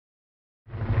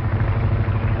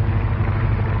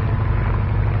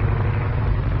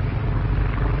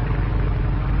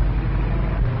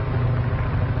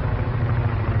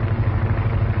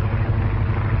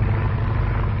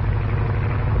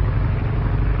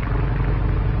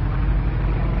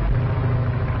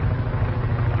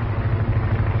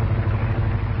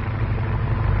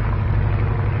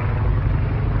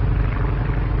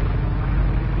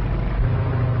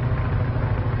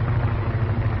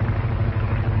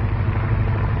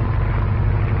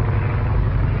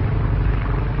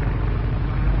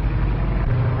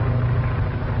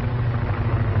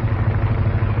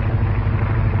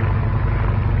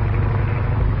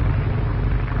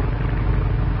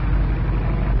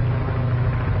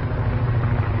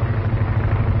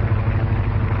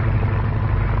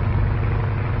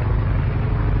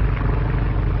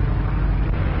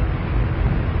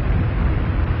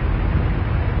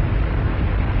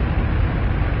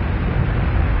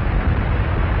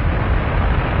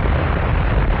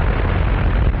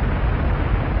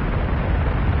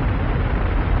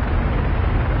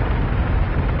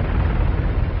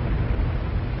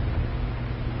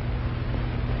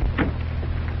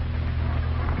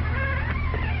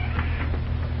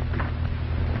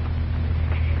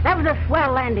was a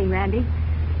swell landing, Randy.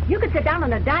 You could sit down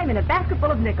on a dime in a basket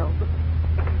full of nickels.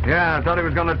 Yeah, I thought he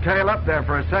was going to tail up there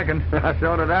for a second.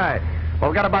 So did I. Well,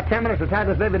 we've got about 10 minutes to tie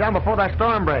this baby down before that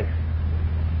storm breaks.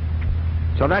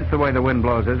 So that's the way the wind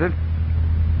blows, is it?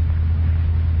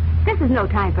 This is no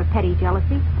time for petty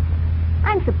jealousy.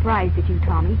 I'm surprised at you,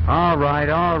 Tommy. All right.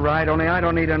 Only I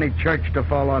don't need any church to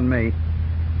fall on me.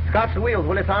 Scotch the wheels,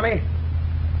 will you, Tommy?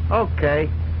 Okay.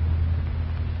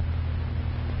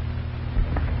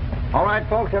 All right,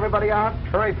 folks, everybody out.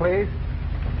 Hurry, please.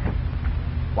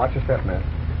 Watch your step, miss.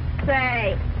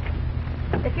 Say,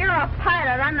 if you're a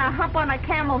pilot, I'm the hump on a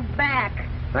camel's back.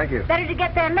 Thank you. Better to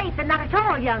get there late than not at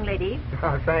all, young lady.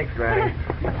 Oh, thanks, Granny.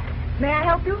 May I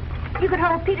help you? You could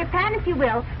hold Peter Pan, if you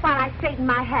will, while I straighten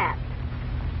my hat.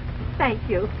 Thank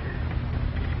you.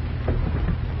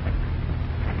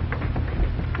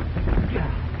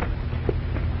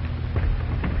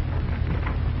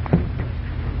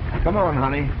 Come on,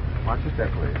 honey. Watch your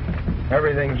step, please.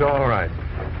 Everything's all right.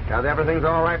 Now, everything's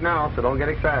all right now, so don't get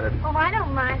excited. Oh, I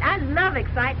don't mind. I love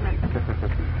excitement.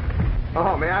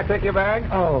 Oh, may I take your bag?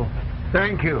 Oh,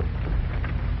 thank you.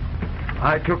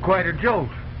 I took quite a jolt.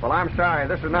 Well, I'm sorry.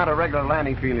 This is not a regular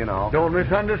landing field, you know. Don't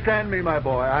misunderstand me, my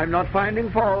boy. I'm not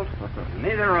finding fault.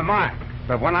 Neither am I.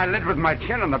 But when I lit with my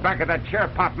chin on the back of that chair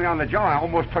popped me on the jaw, I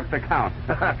almost took the count.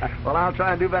 Well, I'll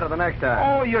try and do better the next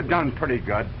time. Oh, you done pretty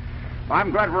good.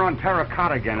 I'm glad we're on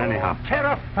terracotta again, anyhow.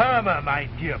 Terra firma, my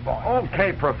dear boy.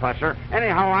 Okay, Professor.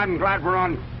 Anyhow, I'm glad we're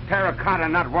on terracotta,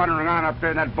 not wandering around up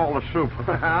there in that bowl of soup.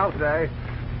 I'll say.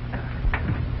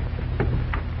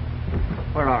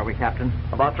 Where are we, Captain?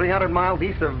 About 300 miles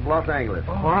east of Los Angeles.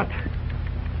 What?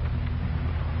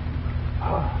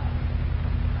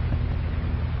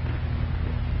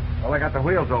 Well, I got the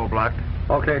wheels all blocked.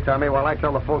 Okay, Tommy, while I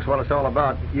tell the folks what it's all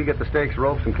about, you get the stakes,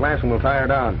 ropes, and clamps, and we'll tie her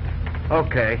down.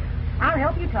 Okay. I'll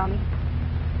help you, Tommy.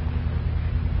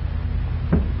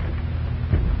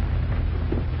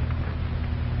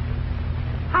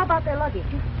 How about their luggage?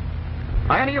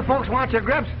 Any of you folks want your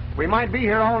grips? We might be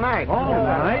here all night. All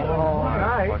night? All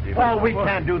night. Well, we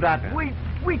can't do that.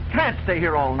 We can't stay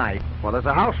here all night. Well, there's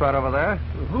a house right over there.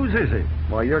 Whose is it?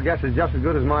 Well, your guess is just as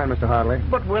good as mine, Mr. Hartley.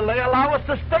 But will they allow us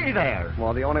to stay there?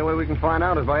 Well, the only way we can find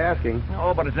out is by asking.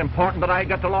 Oh, but it's important that I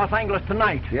get to Los Angeles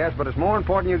tonight. Yes, but it's more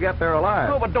important you get there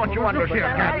alive. Oh, but don't you understand,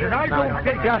 Captain? I don't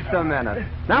think... Just a minute.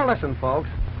 Now listen, folks.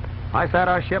 I sat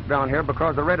our ship down here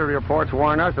because the radar reports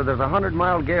warn us that there's a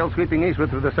 100-mile gale sweeping eastward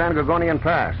through the San Gorgonian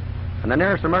Pass. And the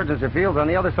nearest emergency field's on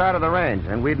the other side of the range,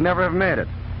 and we'd never have made it.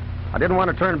 I didn't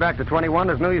want to turn back to 21.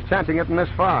 There's no use chancing it in this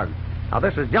fog. Now,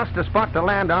 this is just a spot to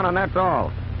land on, and that's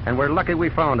all. And we're lucky we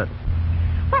found it.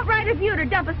 What right have you to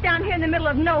dump us down here in the middle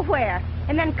of nowhere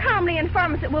and then calmly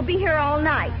inform us that we'll be here all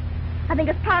night? I think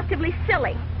it's positively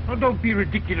silly. Oh, don't be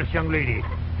ridiculous, young lady.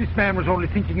 This man was only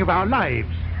thinking of our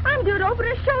lives. I'm due to open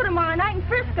a show tomorrow night in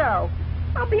Frisco.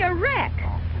 I'll be a wreck.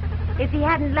 If he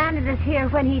hadn't landed us here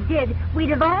when he did, we'd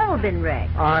have all been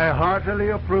wrecked. I heartily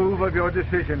approve of your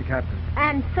decision, Captain.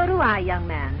 And so do I, young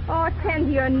man. Oh, tend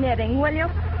to your knitting, will you?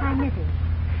 My knitting.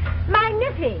 My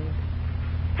knitting!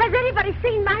 Has anybody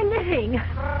seen my knitting?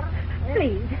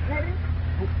 Please.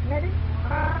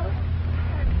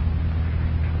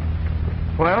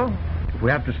 Well, if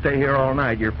we have to stay here all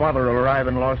night, your father will arrive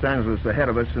in Los Angeles ahead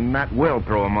of us, and that will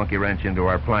throw a monkey wrench into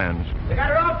our plans. You got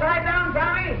her all tied down,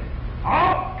 Tommy?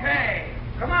 Okay.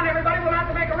 Come on, everybody. We'll have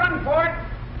to make a run for it.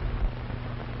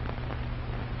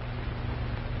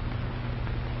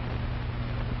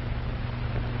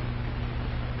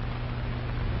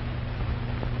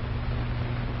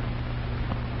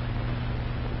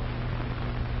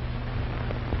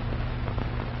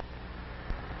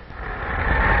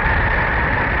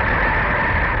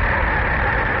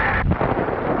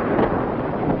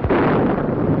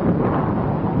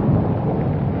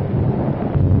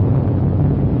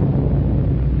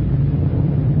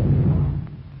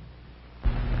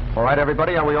 All right,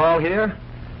 everybody, are we all here?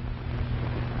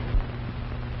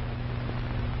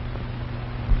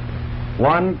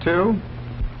 One, two,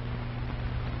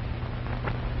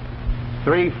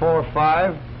 3, 4,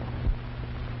 5,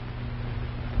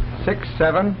 6,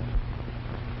 7,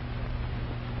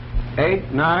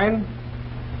 8, 9.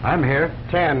 I'm here.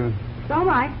 10. So am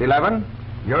I. 11.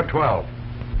 You're 12.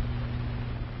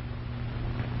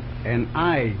 And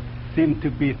I seem to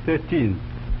be 13.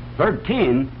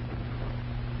 13?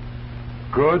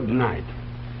 Good night.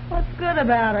 What's good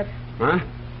about it? Huh?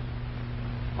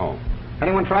 Oh.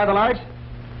 Anyone try the lights?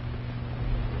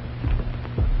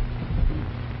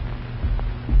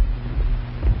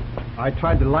 I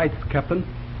tried the lights, Captain.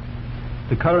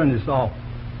 The current is off.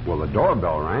 Well, the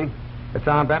doorbell rang. It's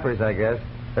on batteries, I guess.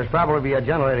 There's probably a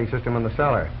generating system in the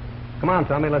cellar. Come on,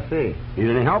 Tommy, let's see. Need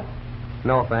any help?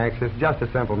 No, thanks. It's just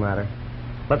a simple matter.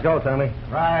 Let's go, Tommy.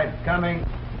 Right, coming.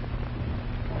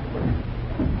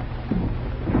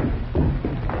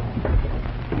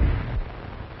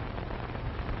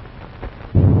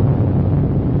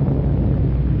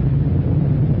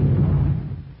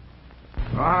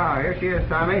 Ah, here she is,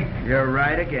 Tommy. You're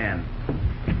right again.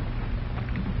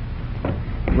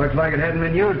 Looks like it hadn't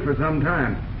been used for some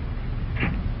time.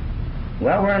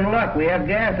 Well, we're in luck. We have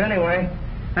gas anyway.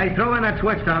 Hey, throw in that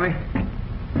switch, Tommy.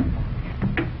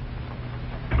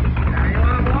 There you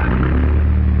are, boy.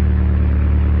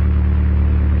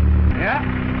 Yeah,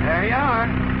 there you are.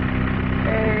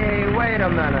 Hey, wait a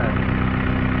minute.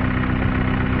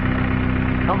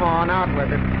 Come on, out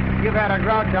with it. You've had a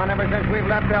grouch on ever since we've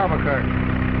left Albuquerque.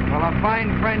 Well, a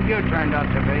fine friend you turned out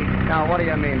to be. Now, what do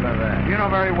you mean by that? You know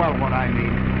very well what I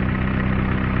mean.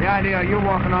 The idea of you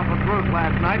walking off with Ruth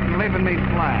last night and leaving me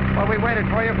flat. Well, we waited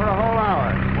for you for a whole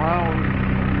hour. Well,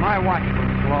 my watch was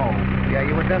slow. Yeah,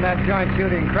 you was in that joint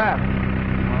shooting crap.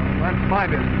 Well, that's my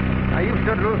business. Now, you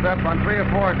stood Ruth up on 3 or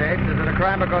 4 dates. Is it a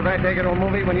crime because I take her to a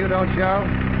movie when you don't show?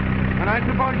 And I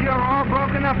suppose you're all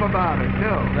broken up about it,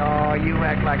 too. No, you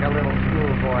act like a little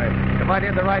schoolboy. If I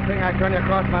did the right thing, I'd turn you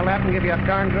across my lap and give you a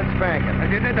darn good spanking.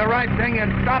 If you did the right thing and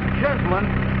stopped chiseling.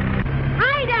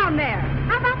 Hi down there.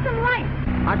 How about some light?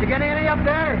 Aren't you getting any up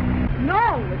there?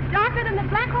 No, it's darker than the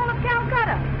black hole of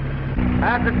Calcutta.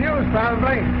 That's the fuse,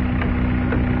 probably.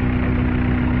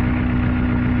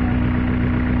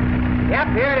 Yep,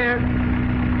 here it is.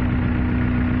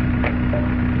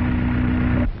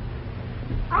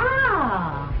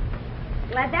 Ah,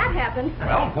 glad that happened.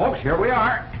 Well, folks, here we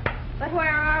are. But where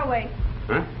are we?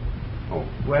 Huh? Oh.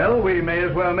 Well, we may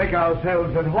as well make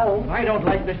ourselves at home. I don't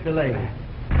like this delay.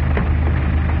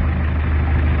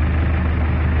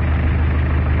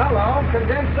 Hello,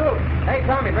 condensed soup. Hey,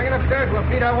 Tommy, bring it upstairs. We'll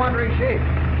feed our wandering sheep.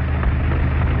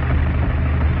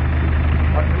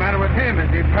 What's the matter with him? Is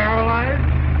he paralyzed?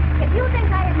 If you think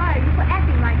I admire you for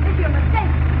acting like this, you're mistaken.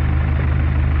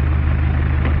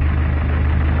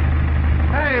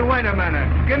 Hey, wait a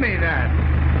minute. Give me that.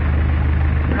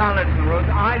 Now, listen, Ruth,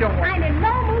 I don't want... I'm in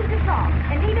no mood to talk,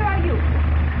 and neither are you.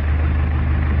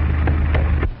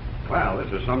 Well,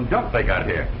 this is some dump they got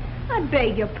here. I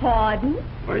beg your pardon.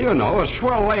 Well, you know, a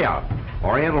swell layout.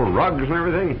 Oriental rugs and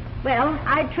everything. Well,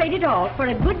 I'd trade it all for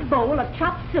a good bowl of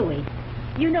chop suey.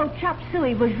 You know, chop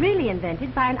suey was really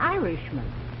invented by an Irishman.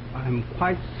 I'm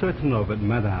quite certain of it,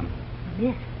 madame.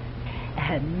 Miss.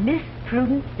 Miss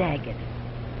Prudence Daggett.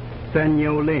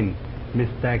 Senor Lynn, Miss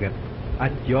Daggett,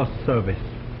 at your service.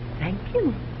 Thank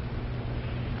you.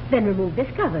 Then remove this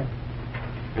cover.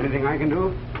 Anything I can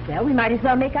do? Well, we might as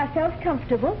well make ourselves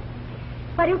comfortable.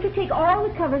 Why don't you take all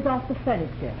the covers off the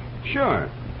furniture? Sure.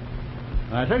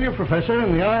 I tell you, Professor,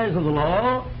 in the eyes of the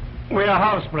law, we are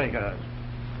housebreakers.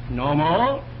 No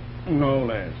more, no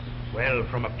less. Well,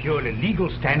 from a purely legal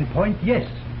standpoint, yes.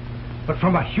 But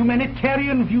from a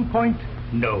humanitarian viewpoint,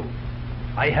 no.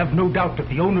 I have no doubt that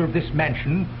the owner of this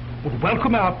mansion would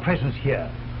welcome our presence here,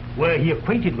 were he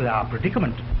acquainted with our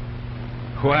predicament.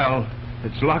 Well,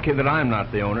 it's lucky that I'm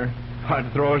not the owner.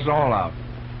 I'd throw us all out.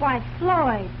 Why,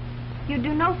 Floyd, you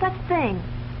do no such thing.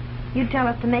 You tell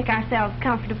us to make ourselves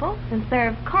comfortable and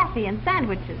serve coffee and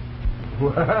sandwiches.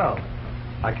 Well,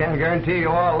 I can't guarantee you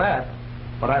all that,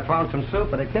 but I found some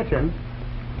soup in the kitchen.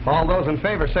 All those in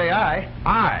favor say aye.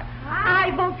 Aye.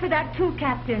 I vote for that too,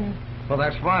 Captain. Well,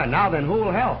 that's fine. Now then,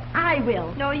 who'll help? I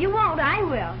will. No, you won't. I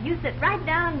will. You sit right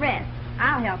down and rest.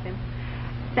 I'll help him.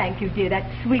 Thank you, dear.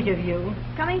 That's sweet of you.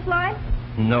 Coming, Floyd?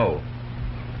 No.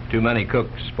 Too many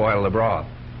cooks spoil the broth.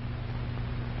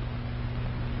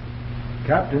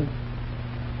 Captain.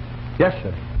 Yes,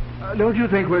 sir. Don't you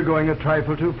think we're going a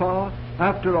trifle too far?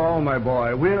 After all, my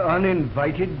boy, we're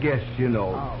uninvited guests, you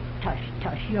know. Oh, tush,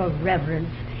 tush, your reverence.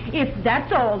 If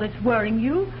that's all that's worrying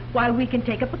you, why, we can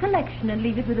take up a collection and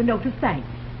leave it with a note of thanks.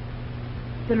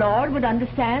 The Lord would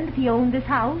understand if he owned this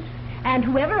house, and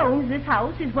whoever owns this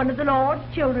house is one of the Lord's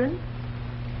children.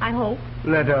 I hope.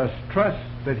 Let us trust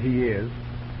that he is.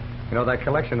 You know, that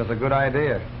collection is a good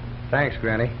idea. Thanks,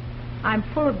 Granny. I'm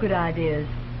full of good ideas.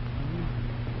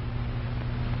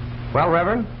 Well,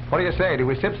 Reverend, what do you say? Do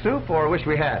we sip soup or wish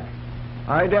we had?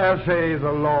 I dare say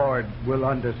the Lord will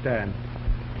understand.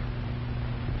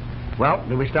 Well,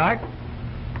 do we start?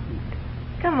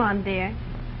 Come on, dear.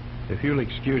 If you'll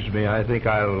excuse me, I think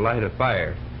I'll light a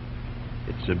fire.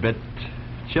 It's a bit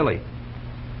chilly.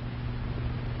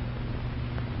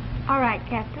 All right,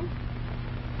 Captain.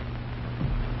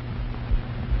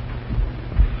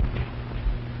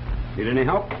 Need any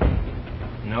help?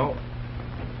 No.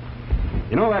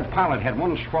 You know, that pilot had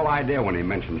one swell idea when he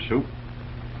mentioned soup.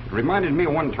 It reminded me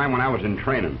of one time when I was in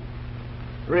training.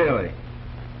 Really?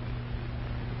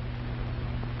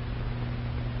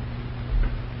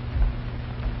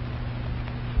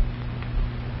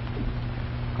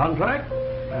 Contract?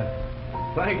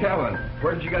 Thank heaven.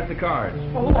 Where'd you get the cards?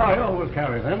 Oh, I always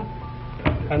carry them.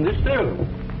 And this too.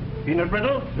 Peanut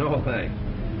brittle? No, thanks.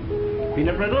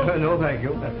 Peanut brittle? No, thank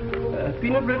you.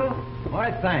 Peanut brittle?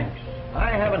 Why, thanks.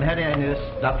 I haven't had any of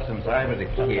this stuff since I was a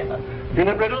kid.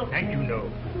 Peanut brittle? Thank you, no.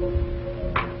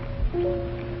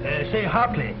 Say,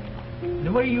 Hartley,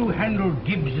 the way you handled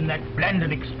Gibbs in that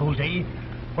Blandon expose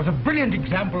was a brilliant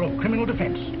example of criminal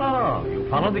defense. Oh, you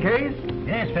followed the case?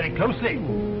 Yes, very closely.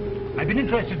 I've been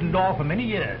interested in law for many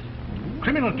years.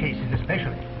 Criminal cases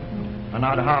especially. An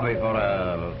odd hobby for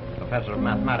a professor of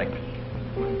mathematics.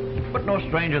 But no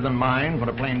stranger than mine for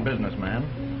a plain businessman.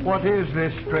 What is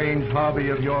this strange hobby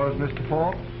of yours, Mr.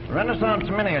 Forbes? Renaissance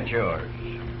miniatures.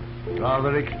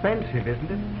 Rather expensive,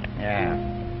 isn't it? Yeah,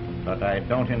 but I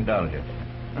don't indulge it.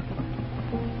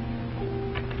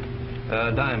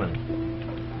 Diamond.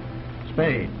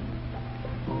 Spade.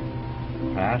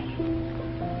 Pass.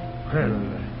 Well,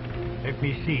 let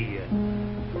me see.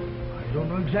 I don't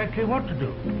know exactly what to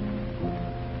do.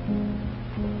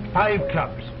 5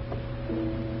 clubs.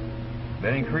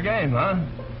 Betting for game, huh?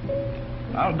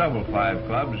 I'll double 5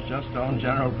 clubs just on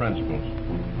general principles.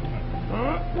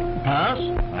 Pass?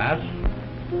 Pass.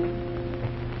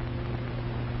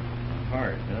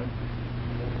 Hard, huh?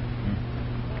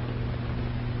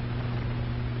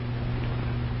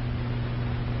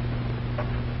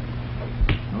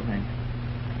 No thanks.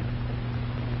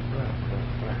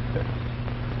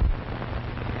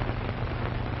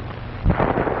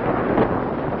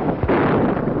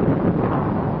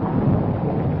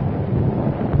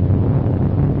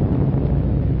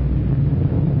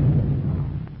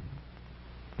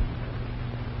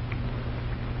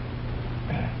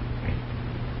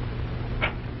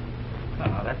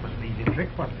 That was the easy trick,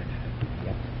 wasn't it?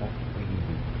 Yep, that's pretty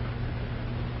easy.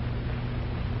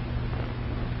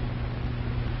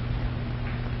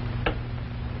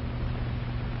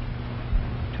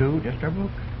 Two, just our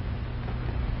book.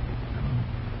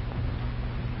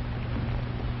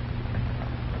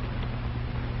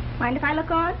 Mind if I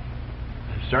look on?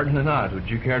 Certainly not. Would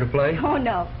you care to play? Oh,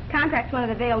 no. Contract's one of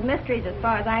the veiled mysteries as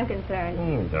far as I'm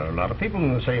concerned. There are a lot of people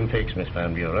in the same fix, Miss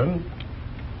Van Buren.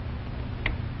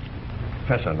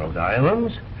 Professor, no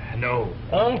diamonds? No,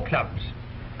 all clubs.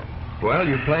 Well,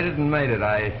 you played it and made it.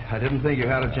 I didn't think you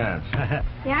had a chance.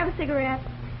 May I have a cigarette?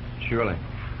 Surely.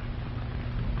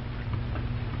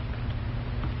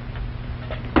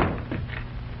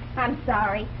 I'm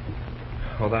sorry.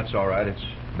 Oh, that's all right. It's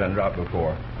been dropped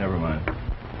before. Never mind.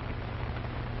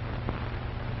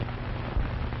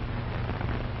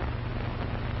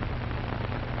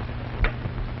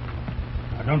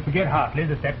 Now, don't forget, Hartley,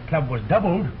 that club was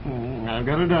doubled. I've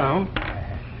got it down.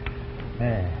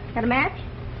 Got a match?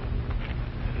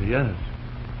 Yes.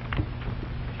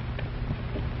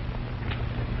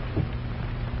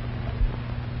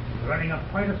 Running up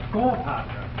quite a score,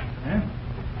 partner. Eh?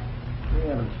 We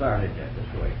haven't started yet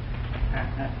this way.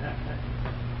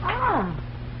 Ah,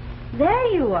 there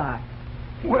you are.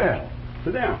 Well,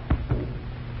 sit down.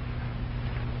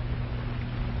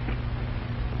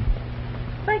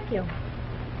 Thank you.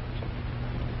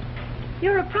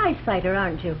 You're a prize fighter,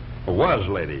 aren't you? Was,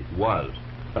 lady, was.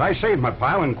 But I saved my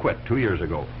pile and quit 2 years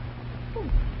ago.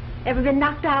 Ever been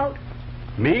knocked out?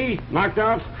 Me? Knocked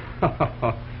out?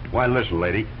 Why, listen,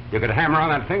 lady. You could hammer on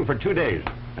that thing for 2 days,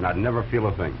 and I'd never feel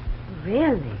a thing.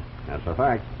 Really? That's a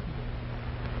fact.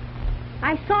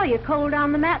 I saw you cold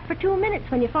on the mat for 2 minutes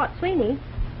when you fought Sweeney.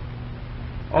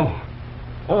 Oh,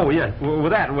 yeah. Well,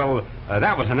 that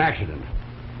was an accident.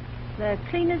 The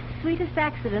cleanest, sweetest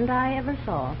accident I ever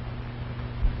saw.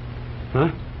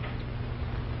 Huh?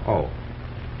 Oh.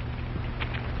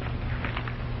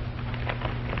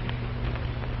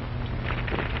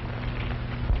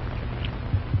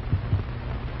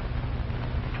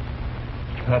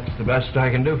 That's the best I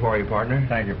can do for you, partner.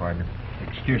 Thank you, partner.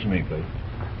 Excuse me, please.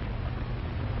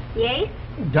 Yes?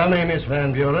 Dummy, Miss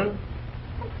Van Buren.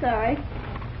 I'm sorry.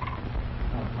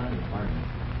 Oh, pardon.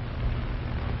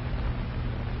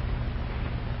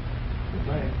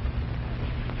 Goodbye.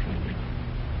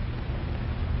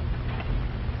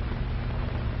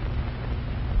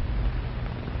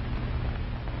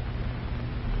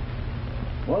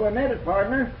 Well, we made it,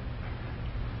 partner.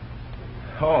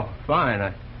 Oh,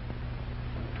 fine.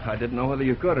 I didn't know whether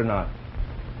you could or not.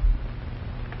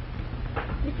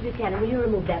 Mr. Buchanan, will you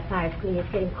remove that fire screen?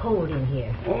 It's getting cold in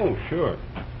here. Oh, sure.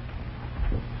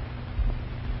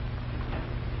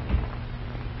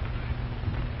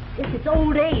 It's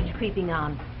old age creeping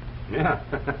on. Yeah.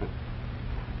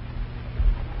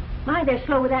 My, they're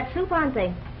slow with that soup, aren't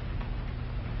they?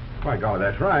 By golly,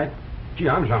 that's right. Gee,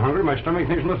 I'm so hungry, my stomach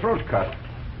thinks my throat's cut.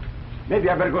 Maybe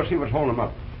I better go see what's holding them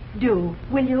up. Do,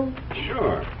 will you?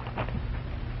 Sure.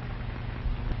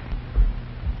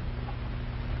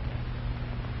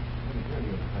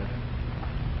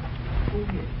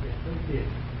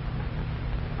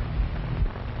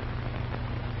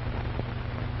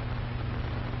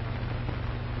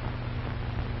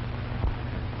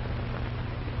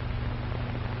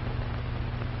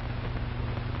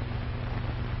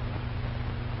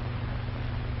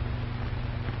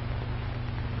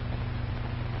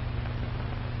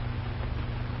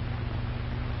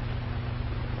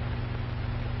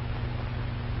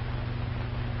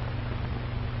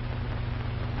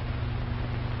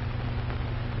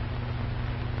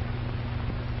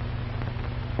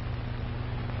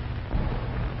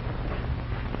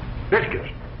 Biscuits.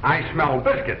 I smell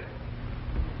biscuits.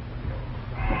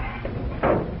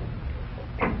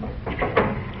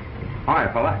 Hi,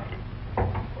 fella.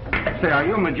 Say, are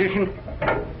you a magician?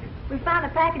 We found a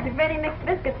package of ready mixed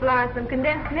biscuits, Florence, some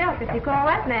condensed milk, if you call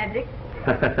that magic.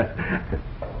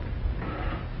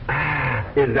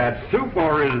 Is that soup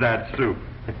or is that soup?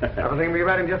 Everything will be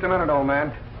ready in just a minute, old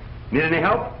man. Need any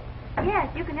help? Yes,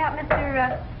 you can help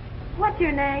Mr. What's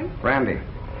your name? Randy.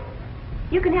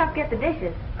 You can help get the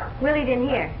dishes. We'll eat in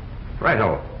here.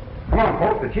 Righto. Come on,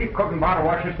 folks. The chief cook and bottle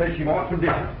washer says she wants some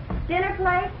dishes. Dinner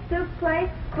plates, soup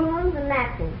plates, spoons, and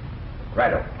napkins.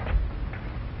 Righto.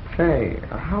 Say,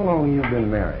 how long you been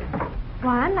married?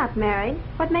 Why, I'm not married.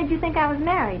 What made you think I was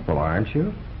married? Well, aren't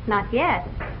you? Not yet.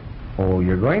 Oh,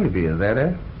 you're going to be, is that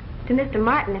it? To Mr.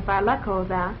 Martin, if our luck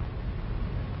holds out.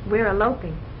 We're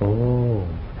eloping. Oh,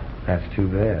 that's too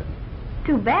bad.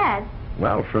 Too bad?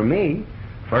 Well, for me,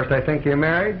 first I think you're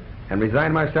married and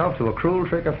resign myself to a cruel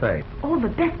trick of fate. Oh, the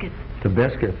biscuits. The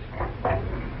biscuits.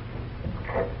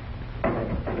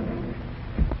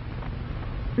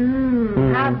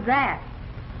 How's that?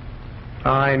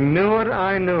 I knew it,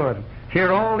 I knew it.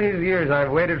 Here all these years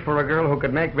I've waited for a girl who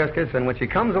could make biscuits, and when she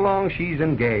comes along, she's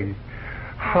engaged.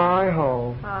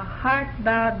 Hi-ho. Our hearts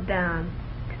bowed down.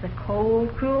 It's a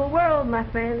cold, cruel world, my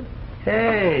friend.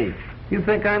 Hey, you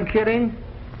think I'm kidding?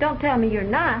 Don't tell me you're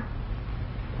not.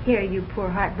 Here, you poor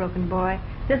heartbroken boy.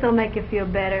 This'll make you feel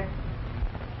better.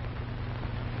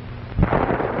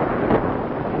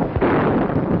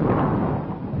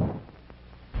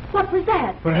 What was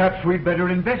that? Perhaps we'd better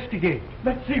investigate.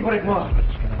 Let's see what it was.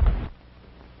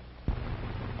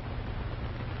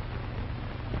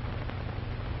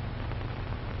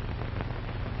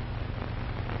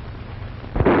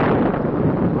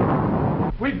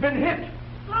 We've been hit.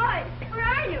 Floyd, where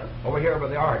are you? Over here by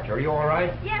the arch. Are you all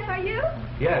right? Yes, are you?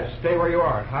 Yes, stay where you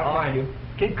are. I'll find you.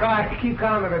 Keep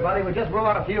calm, everybody. We just blew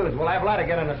out a fuse. We'll have light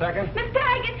again in a second. Miss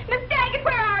Daggett,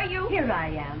 where are you? Here I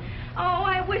am. Oh,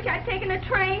 I wish I'd taken a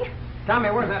train. Tommy,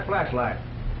 where's that flashlight?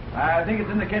 I think it's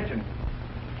in the kitchen.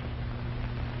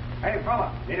 Hey,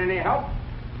 fella. Need any help?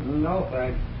 No,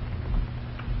 thanks.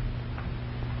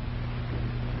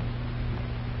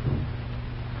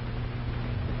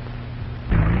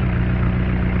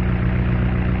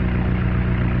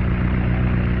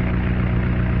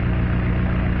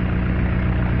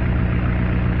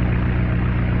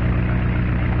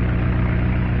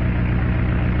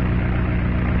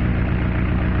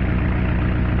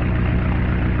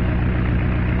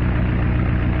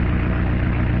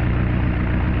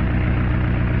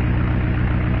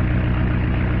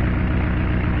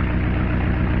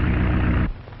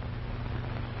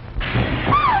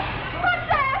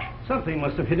 Something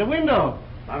must have hit a window.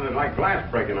 Sounded like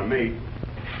glass breaking to me.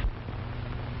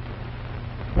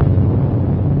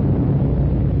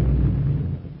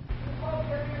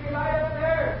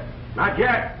 Not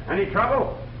yet. Any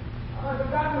trouble? I must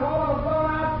have gotten hold of a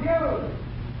blown out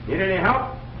fuse. Need any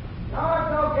help? No,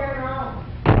 it's okay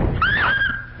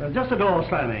now. Just a door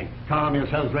slamming. Calm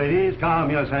yourselves, ladies.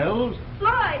 Calm yourselves.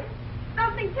 Floyd,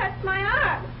 something touched my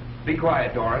arm. Be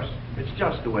quiet, Doris. It's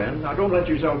just the wind. Now, don't let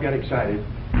yourself get excited.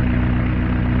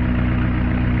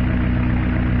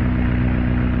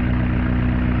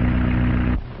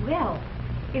 Well,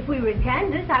 if we were in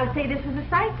Kansas, I would say this was a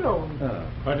cyclone.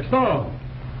 Quite a storm.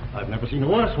 I've never seen a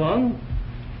worse one.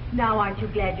 Now, aren't you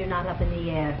glad you're not up in the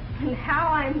air? And how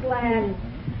I'm glad.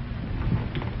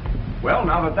 Well,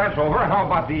 now that that's over, how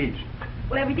about the eats?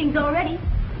 Well, everything's all ready.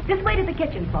 Just wait at the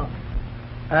kitchen, folks.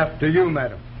 After you,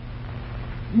 madam.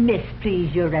 Miss,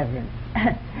 please, your reverence.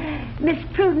 Miss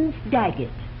Prudence Daggett.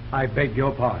 I beg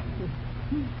your pardon.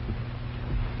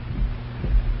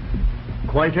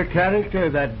 Quite a character,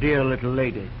 that dear little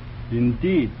lady.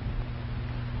 Indeed.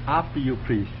 After you,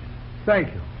 please.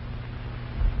 Thank you.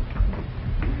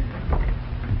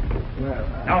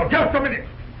 Now, just a minute.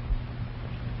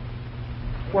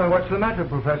 Why, what's the matter,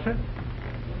 Professor?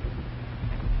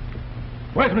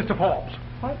 Where's Mr. Forbes?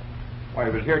 What? Why,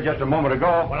 he was here just a moment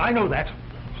ago. Well, I know that.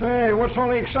 Say, what's all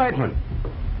the excitement?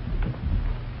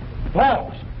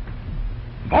 Forbes!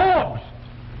 Forbes!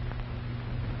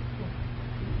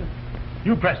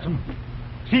 You, Preston,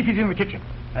 see if he's in the kitchen.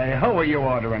 Hey, how are you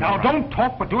ordering? Now, don't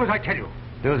talk, but do as I tell you.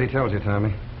 Do as he tells you,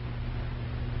 Tommy.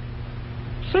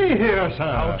 See here, sir.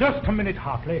 Now, just a minute,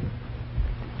 Hartley.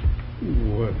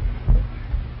 What?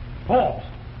 Forbes!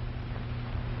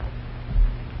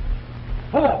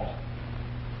 Forbes!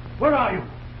 Where are you?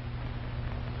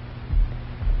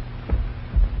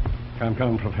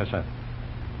 Come, Professor.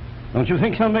 Don't you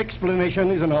think some explanation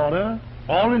is in order?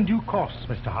 All in due course,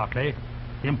 Mr. Hartley.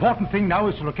 The important thing now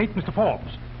is to locate Mr.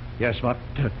 Forbes. Yes, but...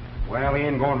 Well, he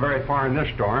ain't going very far in this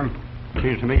storm.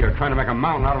 Seems to me you're trying to make a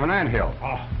mountain out of an anthill.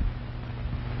 Oh,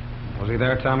 Was he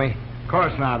there, Tommy? Of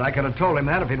course not. I could have told him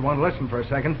that if he'd want to listen for a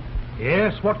second.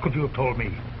 yes, what could you have told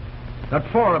me? That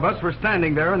 4 of us were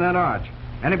standing there in that arch.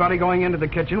 Anybody going into the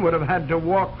kitchen would have had to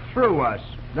walk through us.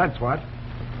 That's what.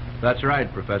 That's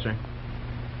right, Professor.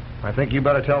 I think you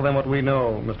better tell them what we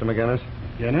know, Mr. McGinnis.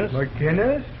 Guinness?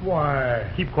 McGinnis?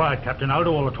 Why? Keep quiet, Captain. I'll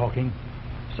do all the talking.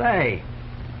 Say,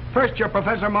 first you're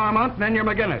Professor Marmont, and then you're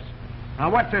McGinnis. Now,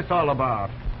 what's this all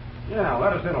about? Yeah,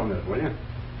 let us in on this, will you?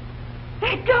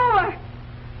 That door!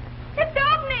 It's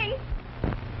opening!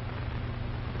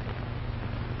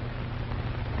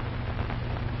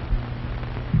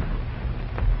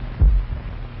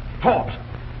 Forbes!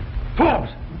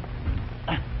 Forbes!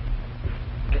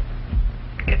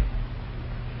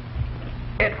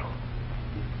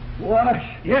 What?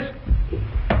 Yes?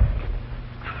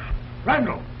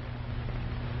 Randall!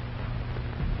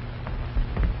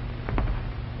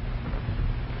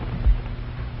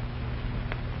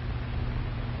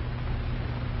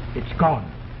 It's gone.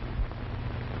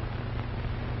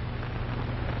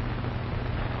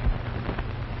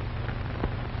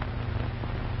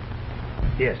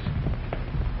 Yes.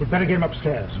 We'd better get him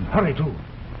upstairs, and hurry, too.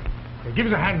 Give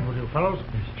us a hand, will you, fellows?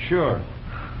 Sure.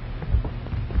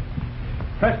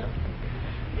 Preston,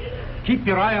 keep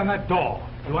your eye on that door.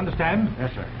 You understand?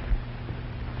 Yes, sir.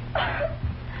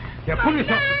 Yeah, pull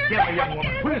yourself together, young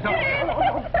woman. Pull yourself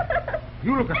together.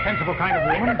 You look a sensible kind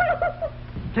of woman.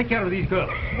 Take care of these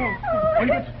girls.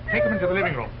 Elliot, take them into the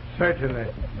living room. Certainly.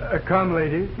 Come,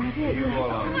 ladies.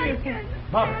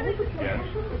 Margaret. Yes?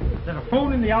 There's a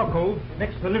phone in the alcove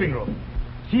next to the living room.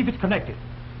 See if it's connected.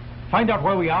 Find out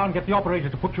where we are and get the operator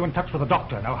to put you in touch with the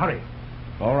doctor. Now, hurry.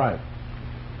 All right.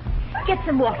 Get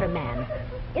some water, man.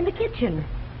 In the kitchen.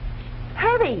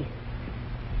 Hurry.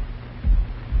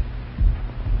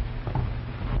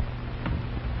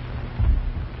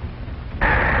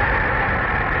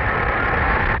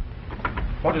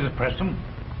 What is it, Preston?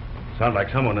 Sounds like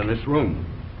someone in this room.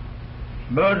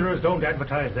 Murderers don't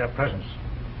advertise their presence.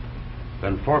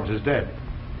 Then Forbes is dead.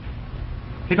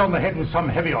 Hit on the head with some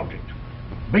heavy object.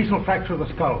 Basal fracture of the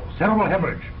skull. Cerebral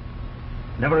hemorrhage.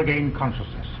 Never regained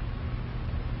consciousness.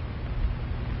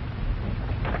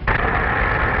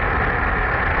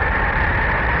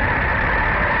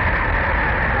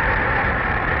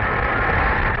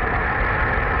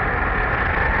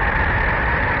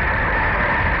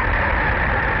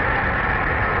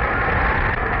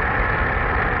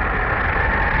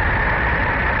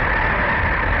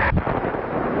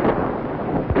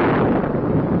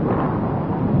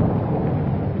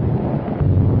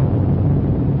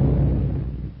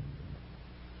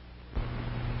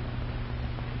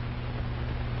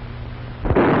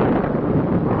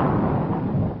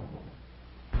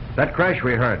 That crash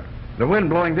we heard. The wind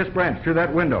blowing this branch through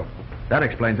that window. That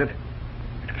explains it.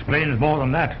 It explains more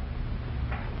than that.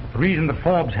 The reason that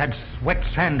Forbes had wet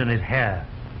sand in his hair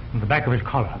and the back of his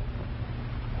collar.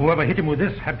 Whoever hit him with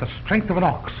this had the strength of an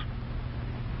ox.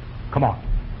 Come on.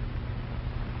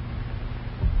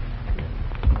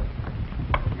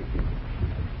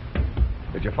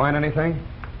 Did you find anything?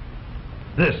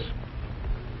 This.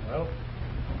 Well,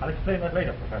 I'll explain that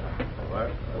later, Professor. All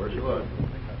right. I wish you would.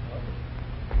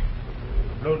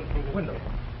 Blown through the window.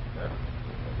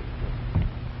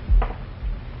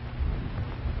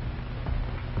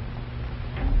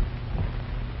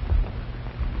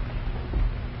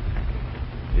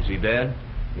 Is he dead?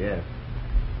 Yes.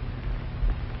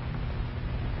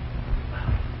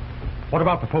 What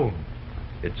about the phone?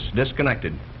 It's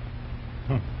disconnected.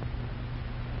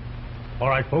 All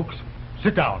right, folks,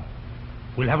 sit down.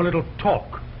 We'll have a little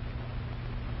talk.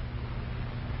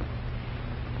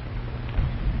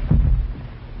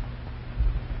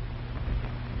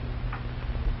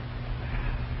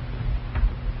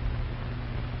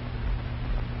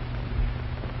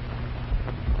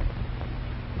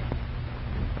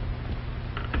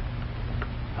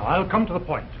 I'll come to the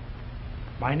point.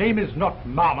 My name is not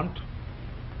Marmont.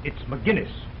 It's McGinnis.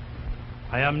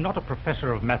 I am not a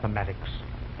professor of mathematics,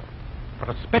 but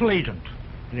a special agent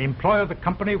in the employ of the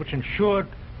company which insured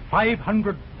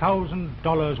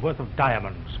 $500,000 worth of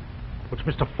diamonds, which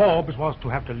Mr. Forbes was to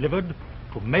have delivered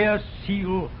to Mayor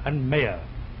Seal and Mayor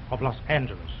of Los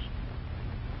Angeles.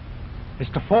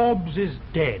 Mr. Forbes is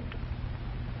dead,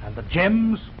 and the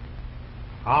gems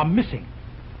are missing.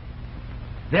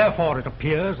 Therefore, it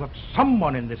appears that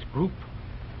someone in this group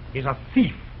is a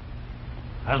thief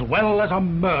as well as a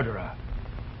murderer.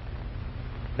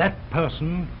 That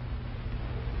person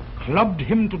clubbed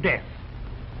him to death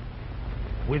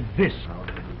with this.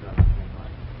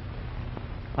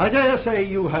 I dare say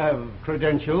you have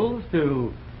credentials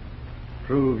to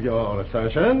prove your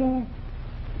assertion.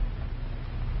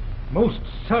 Most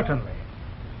certainly.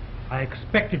 I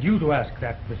expected you to ask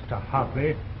that, Mr.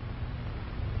 Hartley.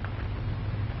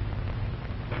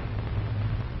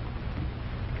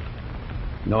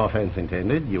 No offense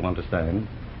intended, you understand.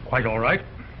 Quite all right.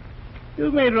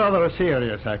 You've made rather a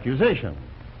serious accusation.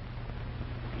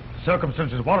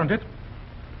 Circumstances warrant it.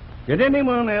 Did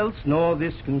anyone else know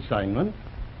this consignment?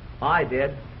 I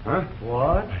did. Huh?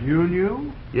 What? You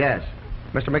knew? Yes.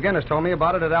 Mr. McGinnis told me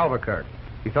about it at Albuquerque.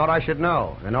 He thought I should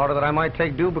know, in order that I might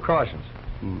take due precautions.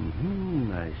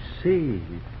 I see.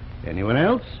 Anyone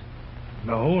else?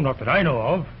 No, not that I know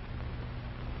of.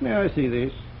 May I see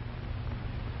this?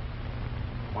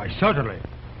 Why, certainly.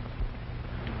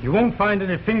 You won't find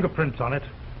any fingerprints on it,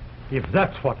 if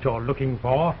that's what you're looking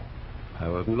for. I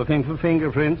wasn't looking for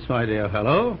fingerprints, my dear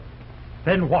fellow.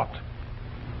 Then what?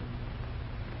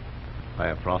 By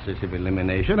a process of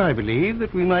elimination, I believe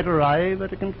that we might arrive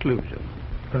at a conclusion.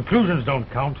 Conclusions don't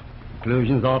count.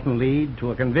 Conclusions often lead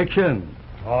to a conviction.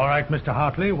 All right, Mr.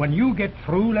 Hartley. When you get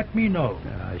through, let me know.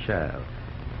 I shall.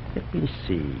 Let me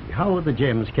see. How were the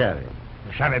gems carried?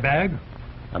 The chamois bag?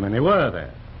 How many were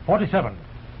there? 47.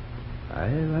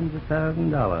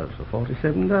 $500,000 for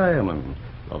 47 diamonds.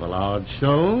 For the large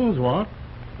stones, what?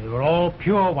 They were all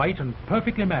pure white and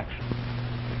perfectly matched.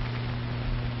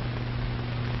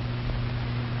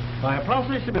 By a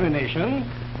process of elimination,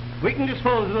 we can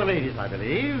dispose of the ladies, I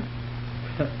believe.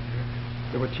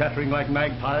 They were chattering like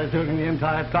magpies during the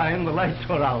entire time the lights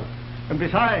were out. And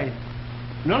besides,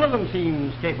 none of them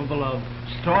seems capable of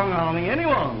strong-arming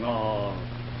anyone or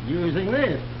using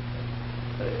this.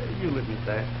 You'll admit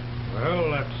that.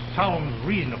 Well, that sounds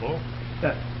reasonable.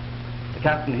 The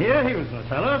captain here, he was in the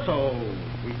cellar, so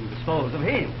we can dispose of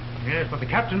him. Yes, but the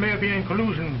captain may have been in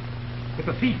collusion with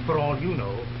the thief for all you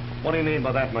know. What do you mean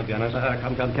by that, McGinnis?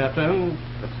 Come, Captain.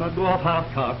 Let's not go off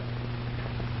half-cocked.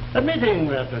 Admitting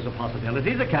that there's a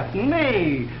possibility the captain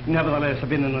may nevertheless have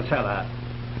been in the cellar,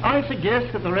 I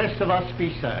suggest that the rest of us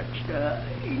be searched,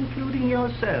 including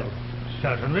yourself.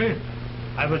 Certainly.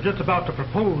 I was just about to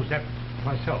propose that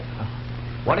myself.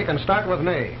 Well, you can start with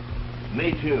me.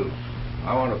 Me too.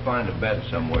 I want to find a bed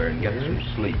somewhere and get some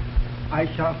sleep. I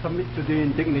shall submit to the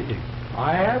indignity.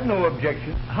 I have no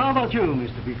objection. How about you,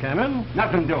 Mr. Buchanan?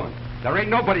 Nothing doing. There ain't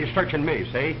nobody searching me,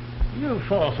 see? You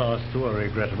force us to a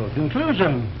regrettable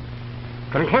conclusion.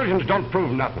 Conclusions don't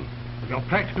prove nothing. You're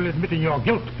practically admitting your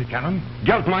guilt, Buchanan.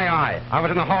 Guilt my eye. I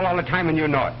was in the hall all the time and you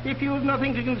know it. If you have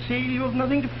nothing to conceal, you have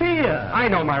nothing to fear. I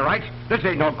know my rights. This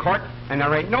ain't no court, and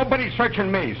there ain't nobody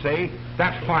searching me, see?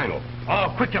 That's final.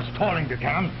 Oh, quit your stalling,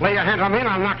 Buchanan. Lay your hands on me and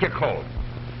I'll knock you cold.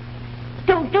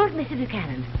 Don't do it, Mr.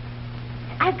 Buchanan.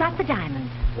 I've got the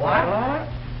diamonds. What?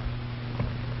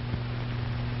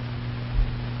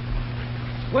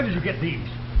 Where did you get these?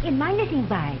 In my knitting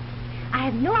bag. I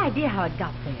have no idea how it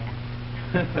got there.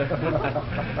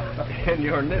 In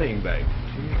your knitting bag.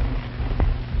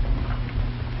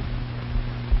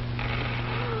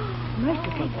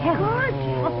 Merciful heavens.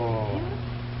 Oh.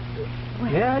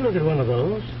 Yeah, look at one of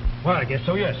those. Well, I guess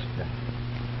so, yes.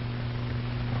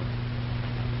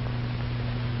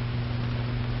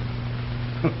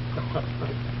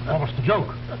 What was the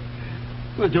joke?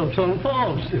 The joke's on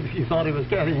Forbes. If you thought he was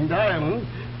carrying diamonds,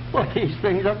 well, these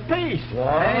things are paste.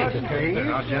 What?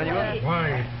 Paste?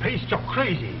 Why, paste, you're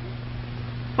crazy.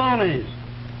 Phonies.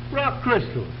 Rock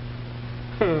crystals.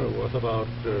 Worth about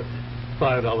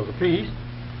 $5 a piece.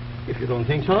 If you don't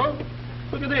think so,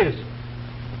 look at this.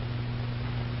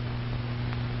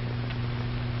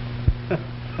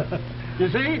 You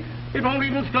see? It won't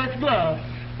even scratch glass.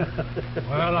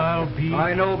 Well, I'll be...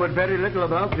 I know but very little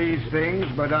about these things,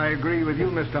 but I agree with you,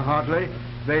 Mr. Hartley.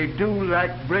 They do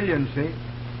lack brilliancy.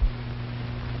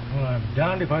 Well, I'm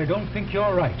darned if I don't think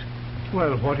you're right.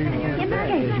 Well, what do you think?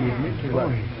 Now,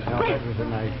 that was a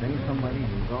nice thing. Somebody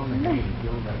was on and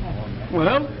killed that one.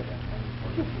 Well,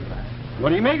 What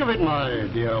do you make of it, my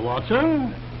dear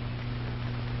Watson?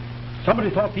 Somebody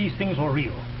thought these things were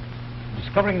real.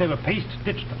 Discovering they were paste,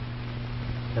 ditched them.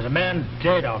 There's a man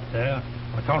dead out there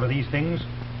on account of these things.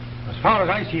 As far as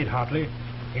I see it, Hartley,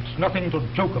 it's nothing to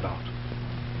joke about.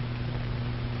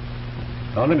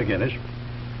 Only McGinnis.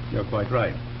 You're quite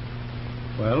right.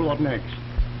 Well, what next?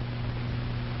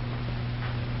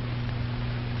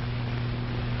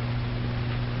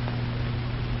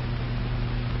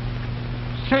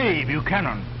 Say,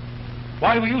 Buchanan,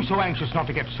 why were you so anxious not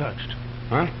to get searched?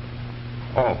 Huh?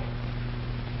 Oh.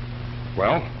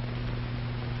 Well,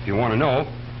 if you want to know,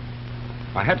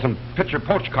 I had some picture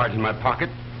postcards in my pocket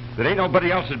that ain't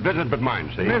nobody else's business but mine,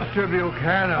 see? Mr.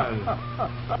 Buchanan.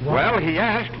 Well, he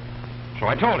asked, so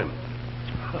I told him.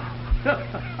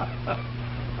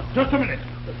 Just a minute.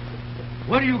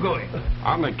 Where are you going?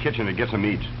 Out in the kitchen to get some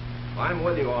eats. I'm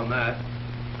with you on that.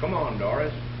 Come on,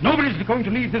 Doris. Nobody's going to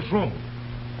leave this room.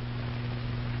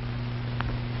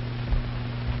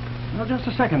 Now, just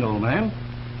a second, old man.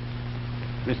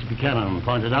 Mr. Buchanan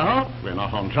pointed out we're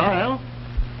not on trial.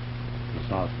 It's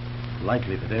not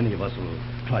likely that any of us will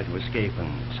try to escape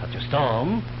in such a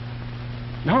storm.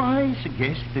 Now, I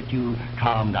suggest that you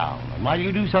calm down. And while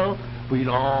you do so, we'll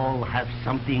all have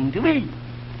something to eat.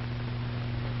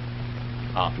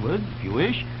 Afterwards, if you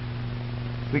wish,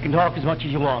 we can talk as much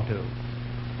as you want to.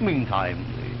 Meantime,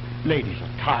 the ladies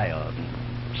are tired,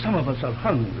 and some of us are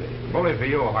hungry. Bully for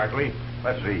you, Hartley.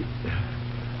 Let's eat.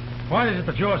 Why is it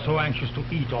that you're so anxious to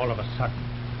eat all of a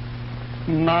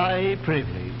sudden? My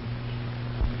privilege.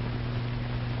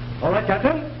 All right,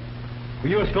 Captain. Will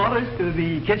you escort us to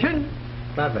the kitchen?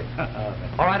 Gladly.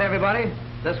 All right, everybody.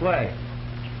 This way.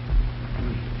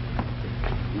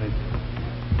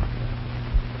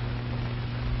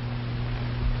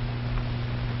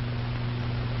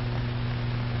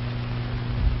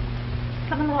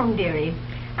 Come along, dearie.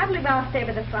 I believe I'll stay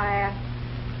by the fire.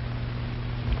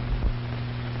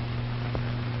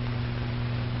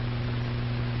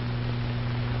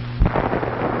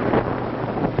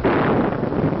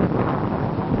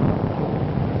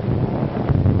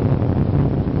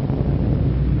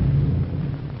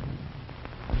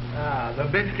 The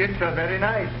biscuits are very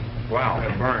nice. Wow,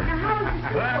 they're burned.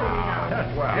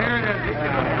 Wow. Here it is.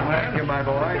 Thank you, my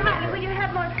boy. Honey, will you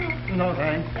have more soup? No,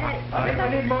 thanks. I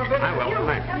need more biscuits. I will,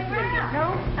 thanks.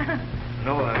 No?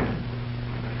 No,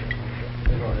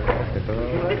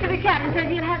 Mr. Buchanan says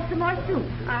he'll have some more soup.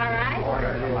 All right.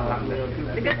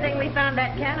 The good thing we found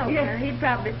that can opener. He'd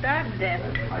probably starve to death.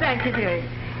 Thank you, dearie.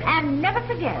 And never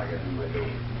forget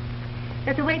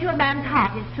that the way to a man's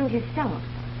heart is through his stomach.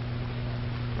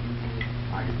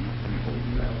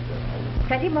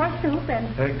 Plenty more soup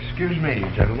and... Excuse me,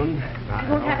 gentlemen. You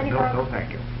won't have any more? No,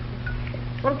 thank you.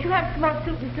 Won't you have some more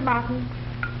soup, Mr. Martin?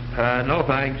 No,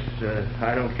 thanks.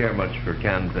 I don't care much for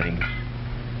canned things.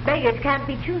 Beggars can't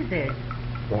be choosers.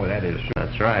 Oh, that is true.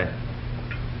 That's right.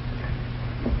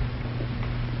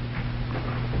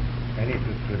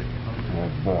 Oh,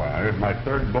 boy, there's my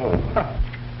third bowl.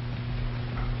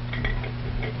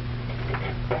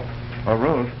 Oh,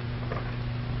 Ruth.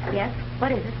 Yes?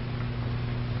 What is it?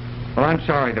 Well, I'm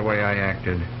sorry the way I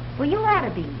acted. Well, you ought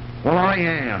to be. Well, I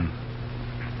am.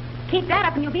 Keep that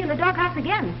up and you'll be in the doghouse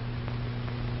again.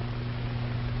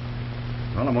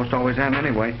 Well, I most always am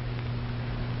anyway.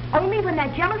 Only when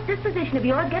that jealous disposition of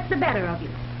yours gets the better of you.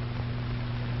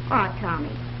 Oh, Tommy,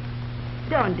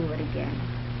 don't do it again.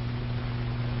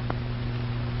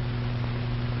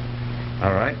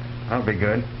 All right. I'll be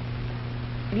good.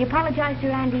 Have you apologized to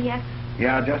Randy yet?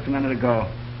 Yeah, just a minute ago.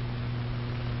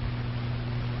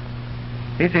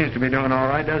 He seems to be doing all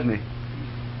right, doesn't he?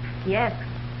 Yes.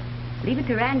 Leave it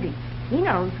to Randy. He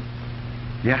knows.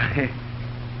 Yeah.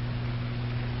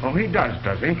 Oh, he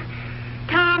does he?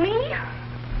 Tommy?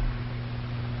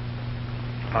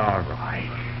 All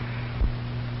right.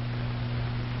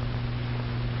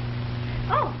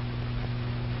 Oh.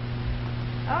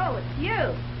 Oh, it's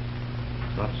you.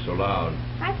 Not so loud.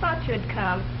 I thought you'd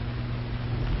come.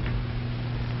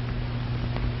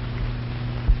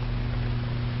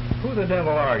 Who the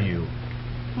devil are you?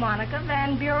 Monica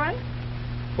Van Buren?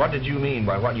 What did you mean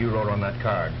by what you wrote on that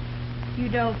card? You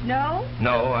don't know?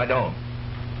 No, I don't.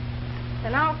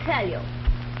 Then I'll tell you.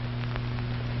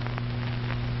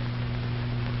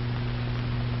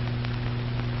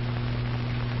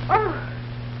 Oh,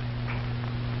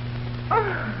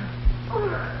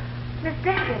 Miss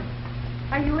Daggett,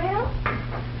 are you ill?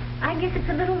 I guess it's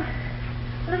a little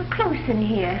close in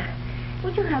here.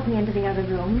 Would you help me into the other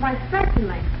room? Why,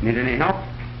 certainly. Need any help?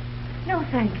 No,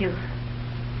 thank you.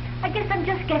 I guess I'm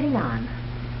just getting on.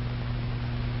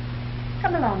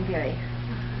 Come along, dearie.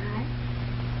 All right.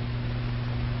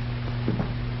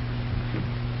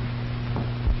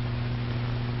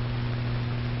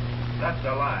 That's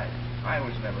a lie. I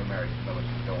was never married to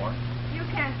Millicent Dorn. You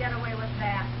can't get away with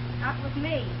that. Not with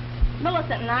me.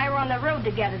 Millicent and I were on the road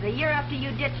together the year after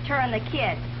you ditched her and the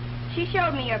kid. She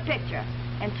showed me your picture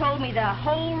and told me the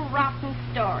whole rotten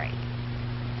story.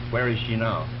 Where is she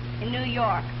now? In New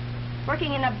York,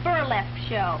 working in a burlesque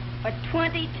show for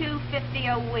 $22.50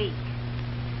 a week.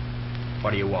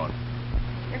 What do you want?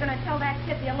 You're going to tell that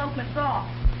kid the elopement's off.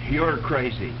 You're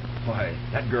crazy. Why,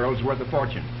 that girl's worth a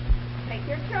fortune. Take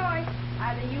your choice.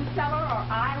 Either you tell her or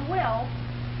I will.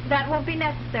 That won't be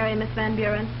necessary, Miss Van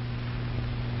Buren.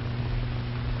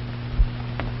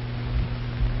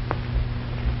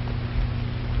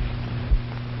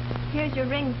 Here's your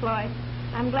ring, Floyd.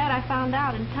 I'm glad I found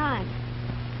out in time.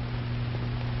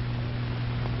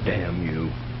 Damn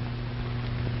you.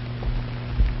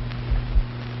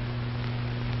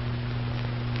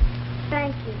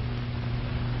 Thank you.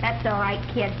 That's all right,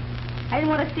 kid. I didn't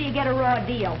want to see you get a raw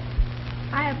deal.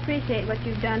 I appreciate what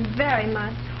you've done very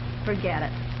much. Forget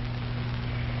it.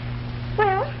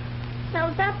 Well, now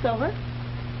that that's over,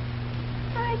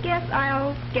 I guess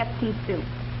I'll get some soup.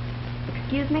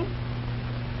 Excuse me?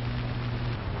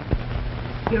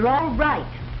 You're all right.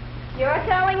 You're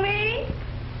telling me?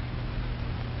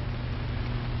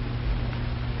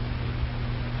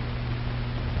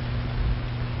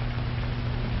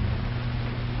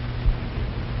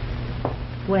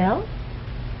 Well,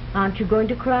 aren't you going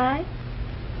to cry?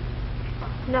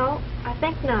 No, I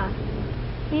think not.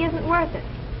 He isn't worth it.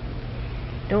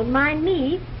 Don't mind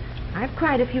me. I've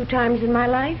cried a few times in my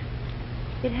life.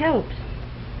 It helps.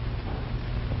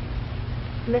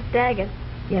 Miss Daggett.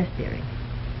 Yes, dearie.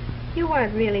 You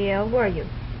weren't really ill, were you?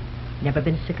 Never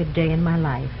been sick a day in my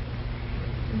life.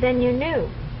 Then you knew.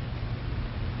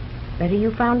 Better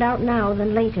you found out now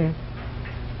than later.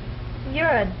 You're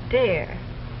a dear.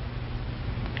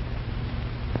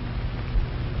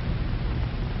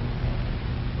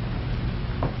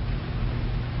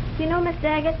 You know, Miss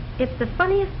Daggett, it's the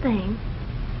funniest thing.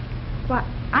 Why,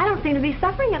 I don't seem to be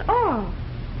suffering at all.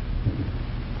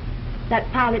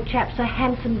 That pilot chap's a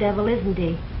handsome devil, isn't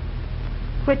he?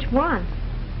 Which one?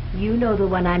 You know the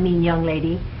one I mean, young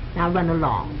lady. Now run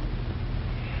along.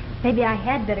 Maybe I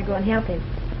had better go and help him.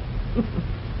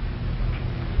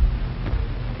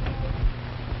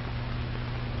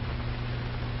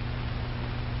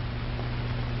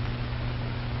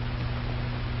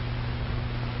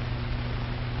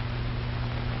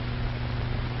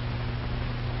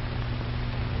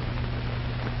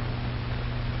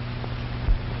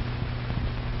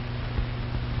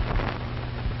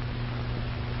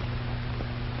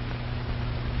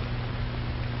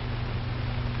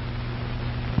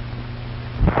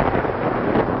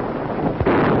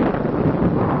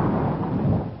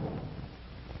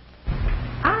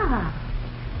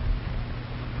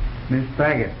 Miss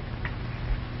Daggett.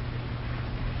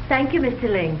 Thank you, Mr.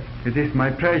 Ling. It is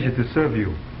my pleasure to serve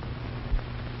you.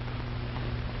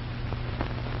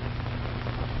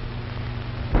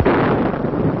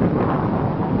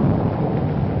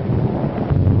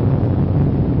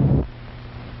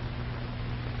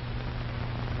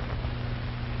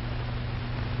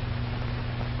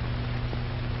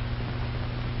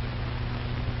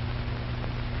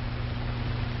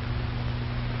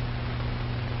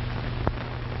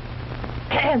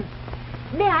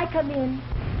 May I come in?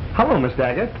 Hello, Miss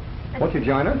Daggett. Won't you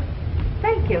join us?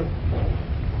 Thank you.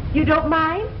 You don't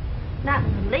mind? Not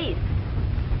in the least.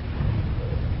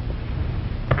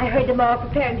 I heard them all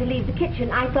preparing to leave the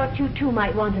kitchen. I thought you two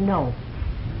might want to know.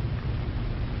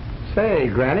 Say,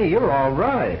 Granny, you're all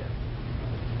right.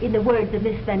 In the words of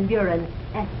Miss Van Buren,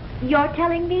 you're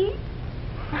telling me?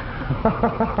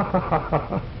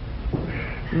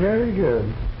 Very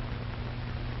good.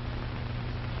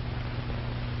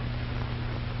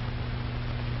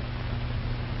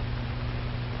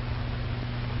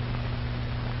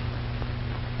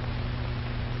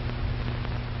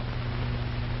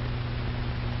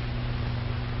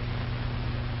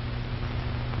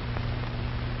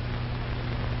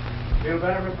 Feel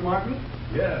better, Mr. Martin?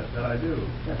 Yes, I do.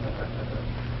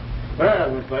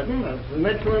 Well, Miss Button, that's an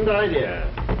excellent idea.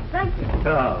 Thank you.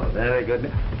 Oh, very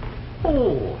good.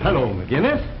 Oh, hello,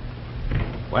 McGinnis.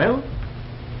 Well,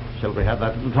 shall we have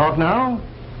that little talk now?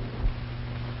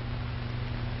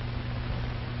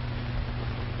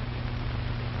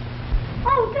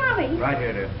 Oh, Tommy. Right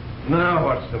here, dear. Now,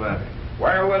 what's the matter?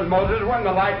 Where was Moses when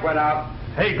the light went out?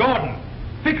 Hey, Gordon,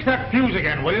 fix that fuse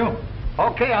again, will you?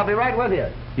 Okay, I'll be right with you.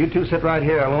 You two sit right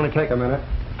here. It'll only take a minute.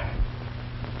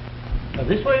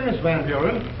 This way, Miss Van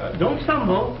Buren. Don't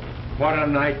stumble. What a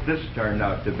night this turned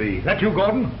out to be. Is that you,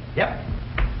 Gordon? Yep.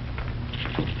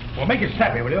 Well, make it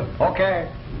snappy, will you?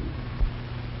 Okay.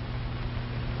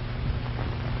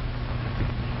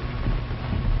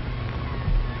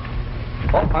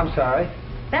 Oh, I'm sorry.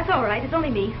 That's all right. It's only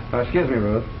me. Excuse me,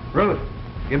 Ruth. Ruth,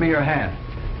 give me your hand.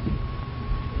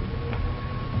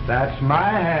 That's my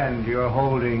hand you're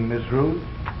holding, Miss Ruth.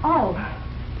 Oh.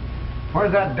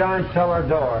 Where's that darn cellar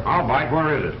door? I'll bite.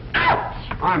 Where is it? Ouch!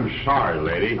 I'm sorry,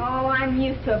 lady. Oh, I'm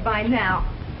used to it by now.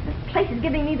 This place is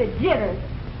giving me the jitters.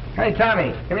 Hey,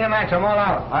 Tommy, give me a match. I'm all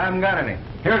out. I haven't got any.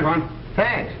 Here's one.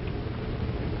 Thanks.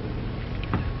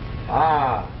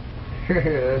 Ah, here it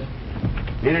is.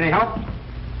 Need any help?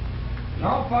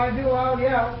 No, if I do, I'll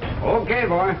yell. Okay,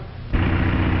 boy.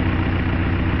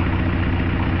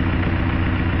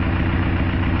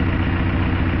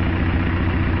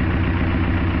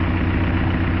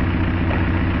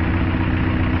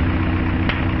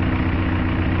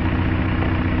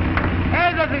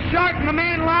 Hey, there's a short in the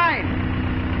main line.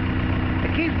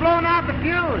 It keeps blowing out the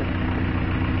fuse.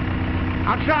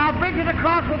 I'll bridge it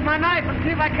across with my knife and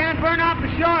see if I can't burn out the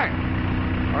short.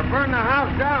 Or burn the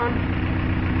house down.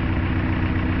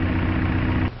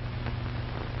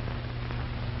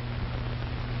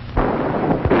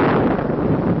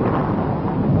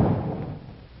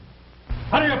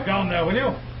 Hurry up down there, will you?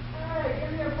 Hey,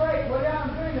 give me a break, will you? I'm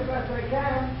doing the best I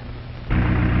can.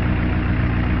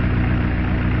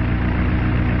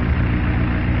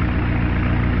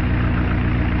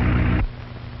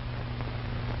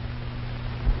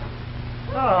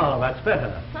 Oh, that's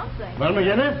better. Something. Well,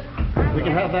 McGinnis, we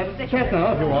can have that chat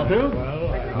now if you want to.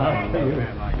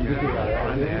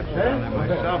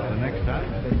 Myself the next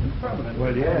time.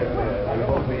 Well, yes, we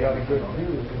hope we got a good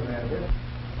view.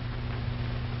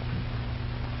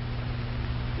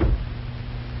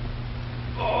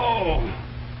 Oh.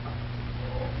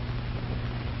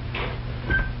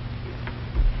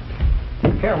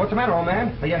 Here, what's the matter, old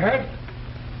man? Are you hurt?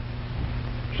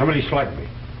 Somebody slugged me.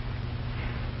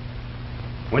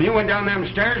 When you went down them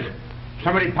stairs,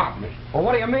 somebody popped me. Well,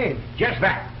 what do you mean? Just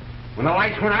that. When the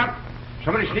lights went out,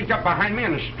 somebody sneaked up behind me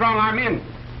and strong-armed me and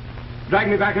dragged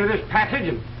me back into this passage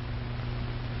and...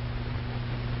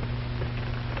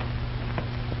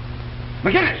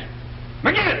 McGinnis!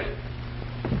 McGinnis!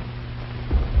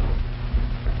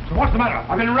 So what's the matter?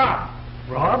 I've been robbed.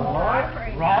 Robbed?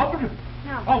 What? Robbed?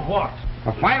 No. Of what?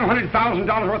 Of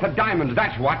 $500,000 worth of diamonds,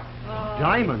 that's what.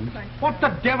 Diamonds? What the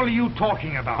devil are you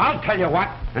talking about? I'll tell you what,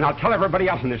 and I'll tell everybody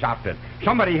else in this outfit.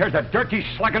 Somebody here's a dirty,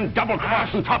 slugging,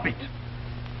 double-crossing... Stop it.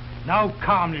 Now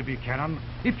calmly, Buchanan,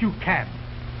 if you can.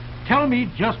 Tell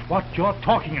me just what you're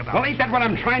talking about. Well, ain't that what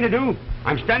I'm trying to do?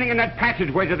 I'm standing in that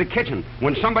passageway to the kitchen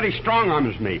when somebody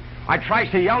strong-arms me. I tries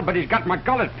to yell, but he's got my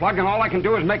gullet plugged, and all I can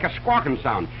do is make a squawking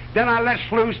sound. Then I lets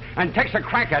loose and takes a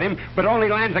crack at him, but only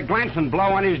lands a glancing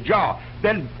blow on his jaw.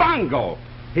 Then bongo!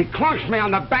 He clunks me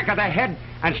on the back of the head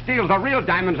and steals the real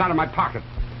diamonds out of my pocket.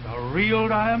 The real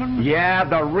diamonds? Yeah,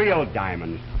 the real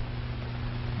diamonds.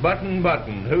 Button,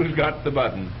 who's got the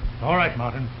button? All right,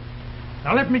 Martin.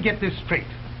 Now let me get this straight.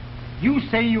 You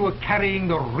say you were carrying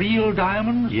the real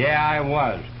diamonds? Yeah, I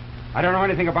was. I don't know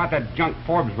anything about that junk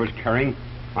Forbes was carrying.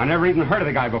 I never even heard of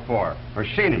the guy before, or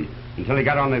seen him, until he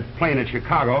got on the plane at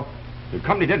Chicago. The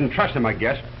company didn't trust him, I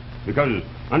guess, because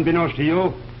unbeknownst to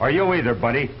you, or you either,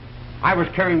 buddy, I was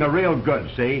carrying the real goods,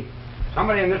 see?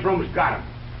 Somebody in this room's got him,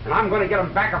 and I'm going to get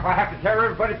him back if I have to tear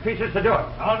everybody to pieces to do it.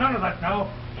 Oh, none of that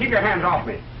now. Keep your hands off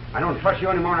me. I don't trust you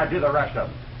anymore, and I do the rest of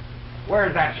them.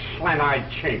 Where's that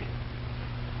slant-eyed chink?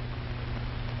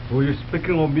 Were you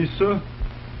speaking of me, sir?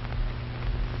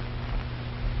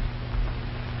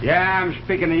 Yeah, I'm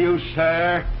speaking to you,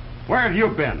 sir. Where have you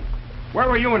been? Where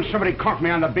were you when somebody conked me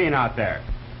on the bean out there?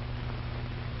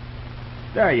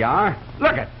 There you are.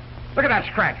 Look at that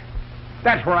scratch.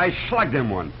 That's where I slugged him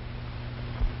one.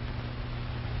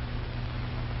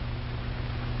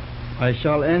 I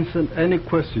shall answer any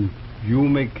question you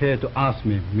may care to ask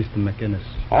me, Mr. McInnes.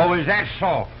 Oh, is that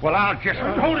so? Well, I'll just...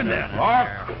 Hold him there. Oh,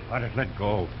 let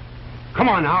go. Come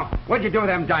on now. What'd you do with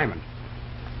them diamonds?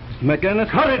 Mr. McInnes,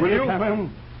 Cut it, will you?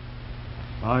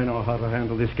 I know how to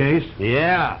handle this case.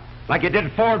 Yeah, like you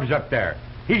did Forbes up there.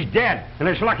 He's dead, and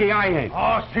it's lucky I ain't.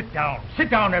 Oh, sit down. Sit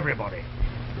down, everybody.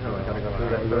 All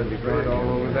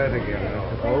over that again, I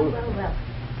suppose.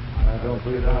 I don't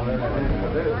believe I'll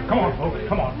ever do this. Come on, folks.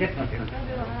 Come on. Get in here.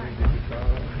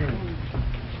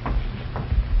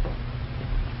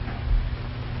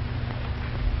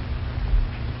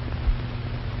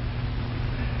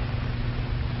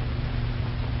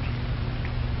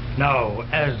 Now,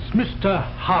 as Mr.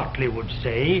 Hartley would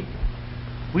say,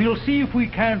 we'll see if we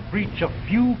can't reach a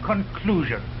few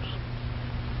conclusions.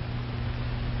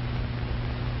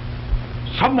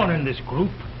 Someone in this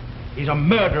group is a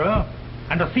murderer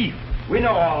and a thief. We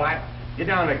know all that. Get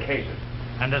down to cases.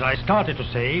 And as I started to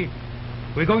say,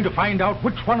 We're going to find out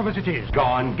which one of us it is.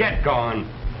 Gone. Get gone.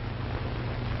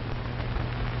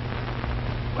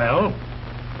 Well?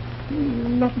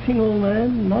 Not a thing, old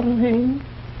man. Not a thing.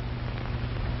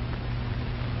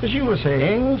 As you were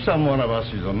saying, some one of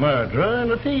us is a murderer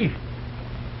and a thief.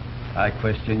 I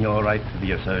question your right to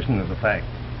the assertion as a fact.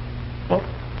 But,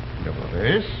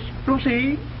 nevertheless,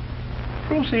 proceed.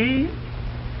 Proceed.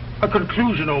 A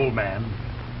conclusion, old man.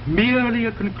 Merely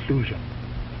a conclusion.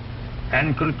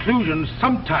 And conclusions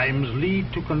sometimes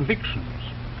lead to convictions.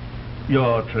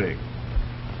 Your trick.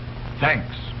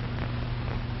 Thanks.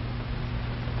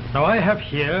 Now, I have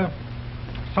here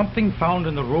something found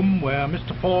in the room where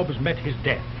Mr. Forbes met his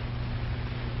death.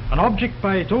 An object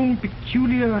by its own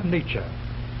peculiar nature.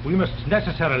 We must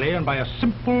necessarily, and by a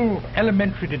simple,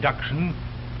 elementary deduction,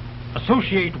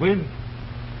 associate with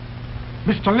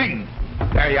Mr. Ling.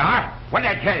 There you are. What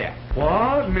did I tell you?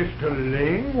 What, Mr.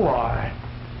 Ling? Why?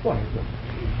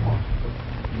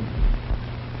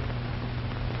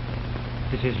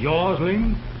 This is yours,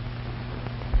 Ling?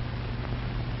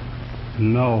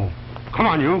 No. Come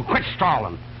on, you. Quit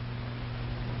stalling.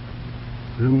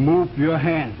 Remove your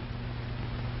hand.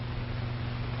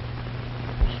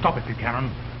 Stop it,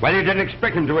 Buchanan. Well, you didn't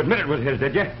expect him to admit it was his,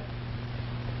 did you?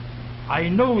 I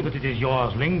know that it is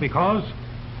yours, Ling, because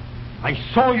I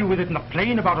saw you with it in the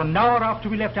plane about an hour after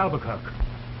we left Albuquerque.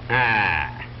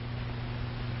 Ah.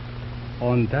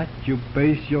 On that you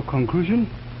base your conclusion?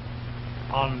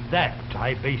 On that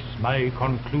I base my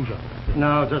conclusion.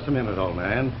 Now, just a minute, old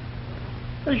man.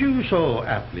 As you so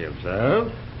aptly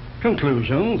observed,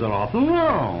 conclusions are often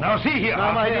wrong. Now, see here.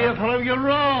 Now, my dear fellow, you're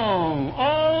wrong.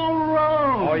 All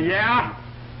wrong. Oh, yeah?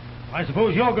 I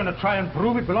suppose you're going to try and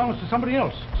prove it belongs to somebody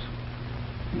else.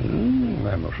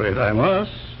 I'm afraid I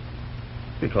must.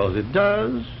 Because it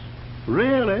does.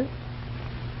 Really.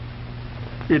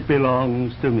 It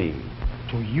belongs to me.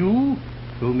 To you?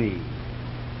 To me.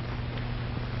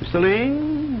 Mr.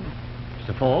 Ling,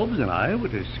 Mr. Forbes and I were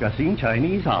discussing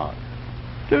Chinese art.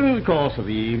 During the course of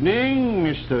the evening,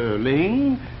 Mr.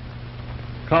 Ling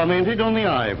commented on the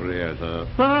ivory as a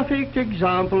perfect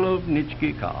example of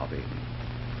Nichiki carving.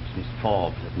 As Mr.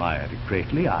 Forbes admired it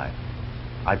greatly, I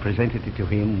presented it to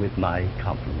him with my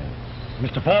compliments.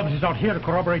 Mr. Forbes is not here to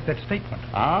corroborate that statement.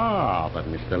 Ah, but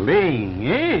Mr. Ling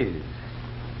is.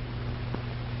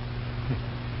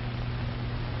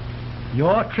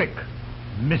 Your trick,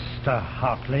 Mr.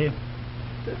 Hartley.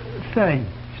 Thanks,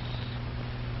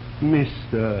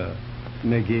 Mr.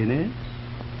 McGinnis.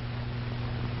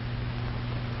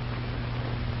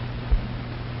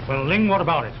 Well, Ling, what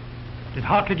about it? Did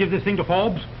Hartley give this thing to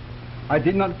Forbes? I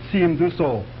did not see him do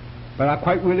so, but I'm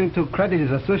quite willing to credit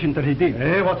his assertion that he did.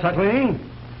 Hey, what's that, Ling?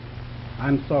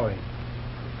 I'm sorry.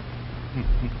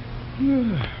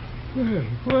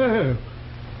 Well.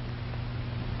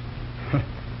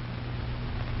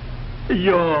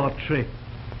 Your trick,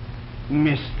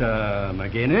 Mr.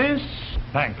 McGinnis.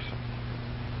 Thanks.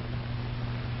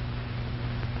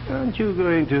 Aren't you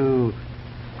going to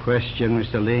question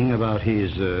Mr. Ling about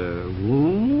his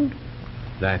wound?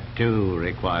 That, too,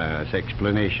 requires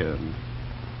explanation.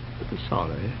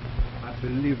 Sorry. I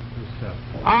believe you, sir.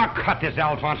 Ah, cut this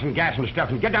Alphonse and gas and stuff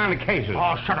and get down to cases.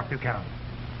 Oh, shut up, Buchanan.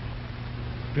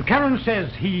 Buchanan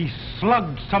says he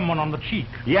slugged someone on the cheek.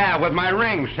 Yeah, with my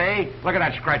ring, see? Look at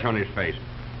that scratch on his face.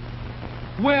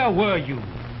 Where were you?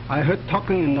 I heard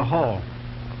talking in the hall.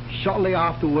 Shortly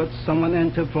afterwards, someone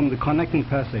entered from the connecting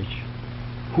passage.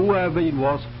 Whoever it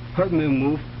was heard me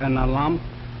move an alarm,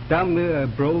 damn near a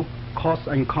blow, caused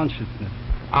unconsciousness.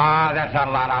 Ah, that's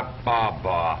a lot of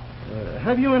baba.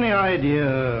 Have you any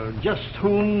idea just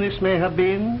whom this may have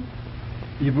been?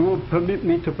 If you will permit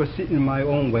me to proceed in my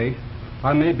own way,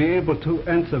 I may be able to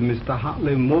answer Mr.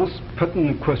 Hartley's most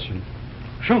pertinent question.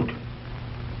 Shoot.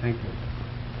 Thank you.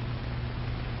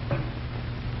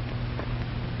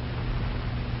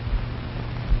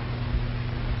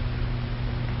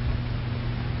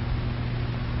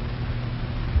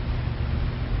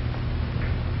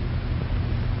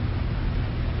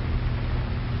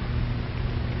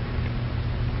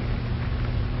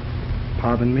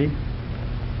 Pardon me?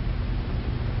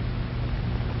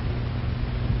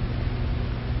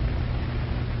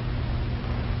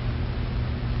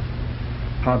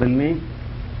 Pardon me?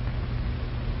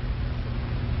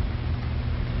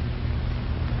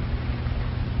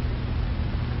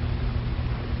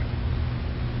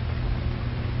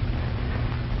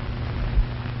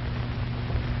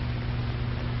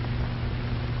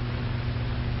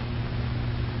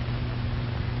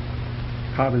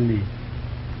 Pardon me,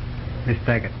 Miss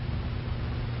Daggett.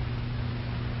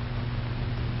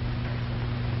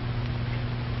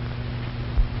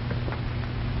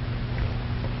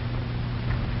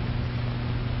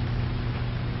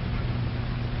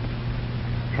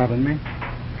 Pardon me?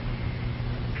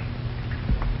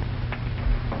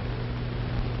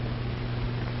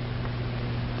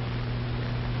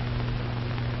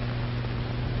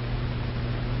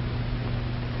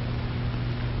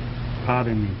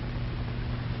 Pardon me.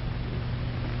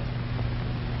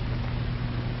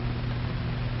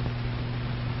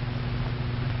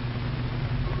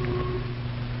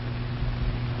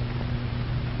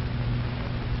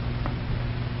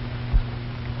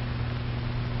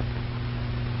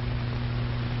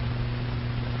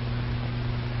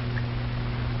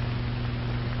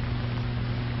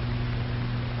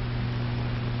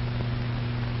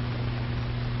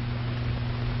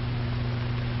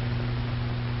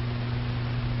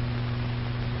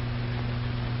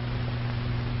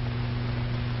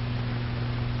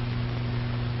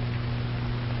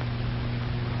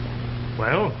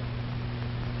 Well?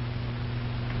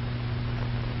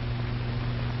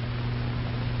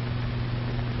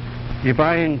 If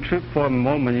I intrude for a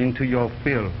moment into your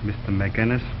field, Mr.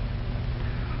 McGinnis,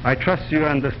 I trust you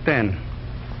understand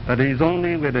that it is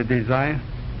only with a desire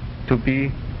to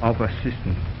be of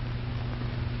assistance.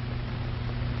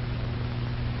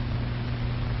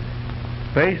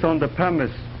 Based on the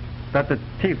premise that the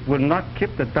thief will not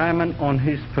keep the diamond on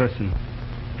his person.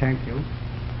 Thank you.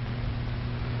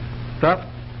 Thus,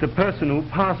 the person who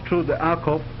passed through the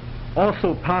alcove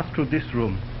also passed through this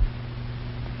room.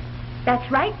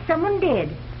 That's right, someone did.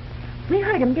 We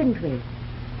heard him, didn't we?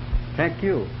 Thank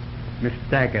you, Miss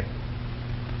Daggett.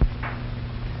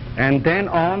 And then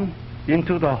on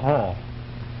into the hall,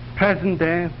 present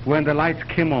there when the lights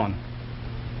came on.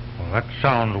 Well, that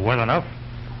sounds well enough.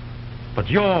 But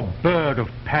your bird of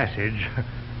passage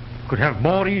could have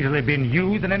more easily been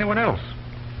you than anyone else.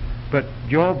 But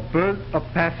your bird of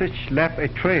passage left a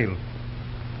trail,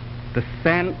 the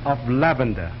scent of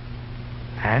lavender.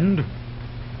 And?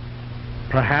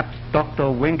 Perhaps Dr.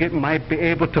 Wingate might be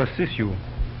able to assist you.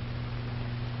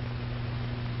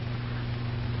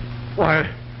 Why,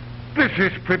 this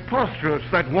is preposterous,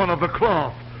 that one of the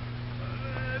cloth.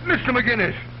 Mr.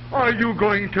 McGinnis, are you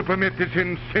going to permit this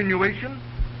insinuation?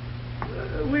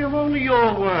 We have only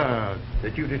your word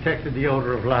that you detected the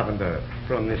odor of lavender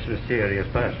from this mysterious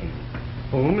person,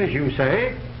 whom, as you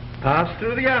say, passed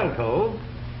through the alcove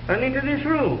and into this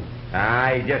room.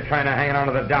 He's just trying to hang on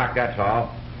to the dock, that's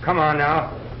all. Come on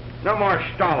now. No more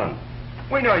stalling.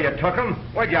 We know you took him.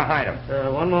 Where'd you hide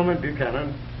him? One moment,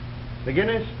 Buchanan.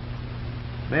 McGinnis,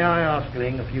 may I ask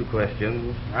Ling a few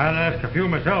questions? I'll ask a few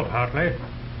myself, Hartley.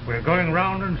 We're going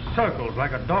round in circles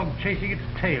like a dog chasing its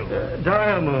tail.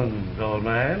 Diamonds, old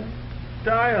man.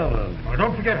 Diamonds. Well,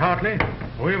 don't forget, Hartley,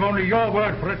 we've only your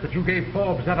word for it that you gave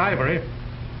Forbes that ivory.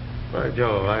 By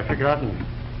Jove, I've forgotten.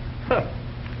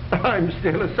 I'm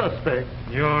still a suspect.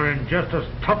 You're in just as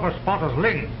tough a spot as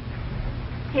Ling.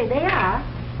 Here they are.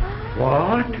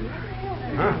 What?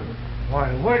 Huh?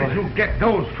 Why, where did you get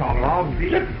those from?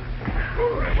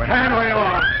 Stand where you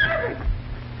are.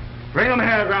 Bring them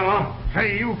here, Grandma.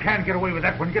 Say, you can't get away with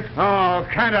that one, Oh,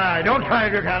 can't I? Don't try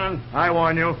it, Buchanan. I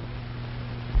warn you.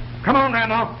 Come on,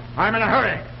 Grandma. I'm in a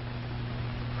hurry.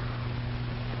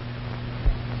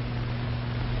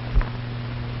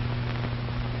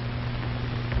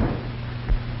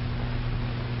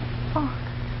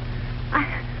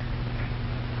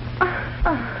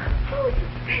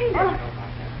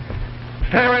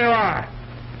 Stay where you are.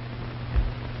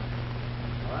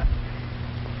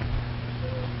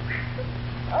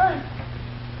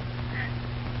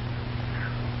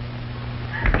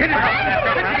 Get it out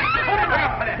of there.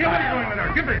 What are you doing with her?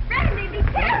 Give it. Randy, be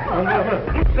careful.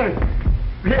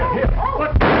 Here.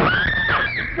 What?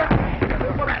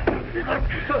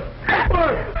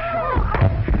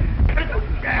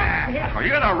 Oh,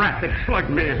 you're the rat that slugged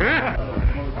me, huh?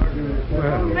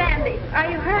 Randy, are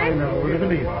you hurt?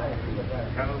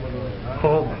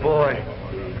 Oh, boy.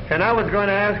 And I was going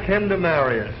to ask him to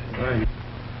marry us.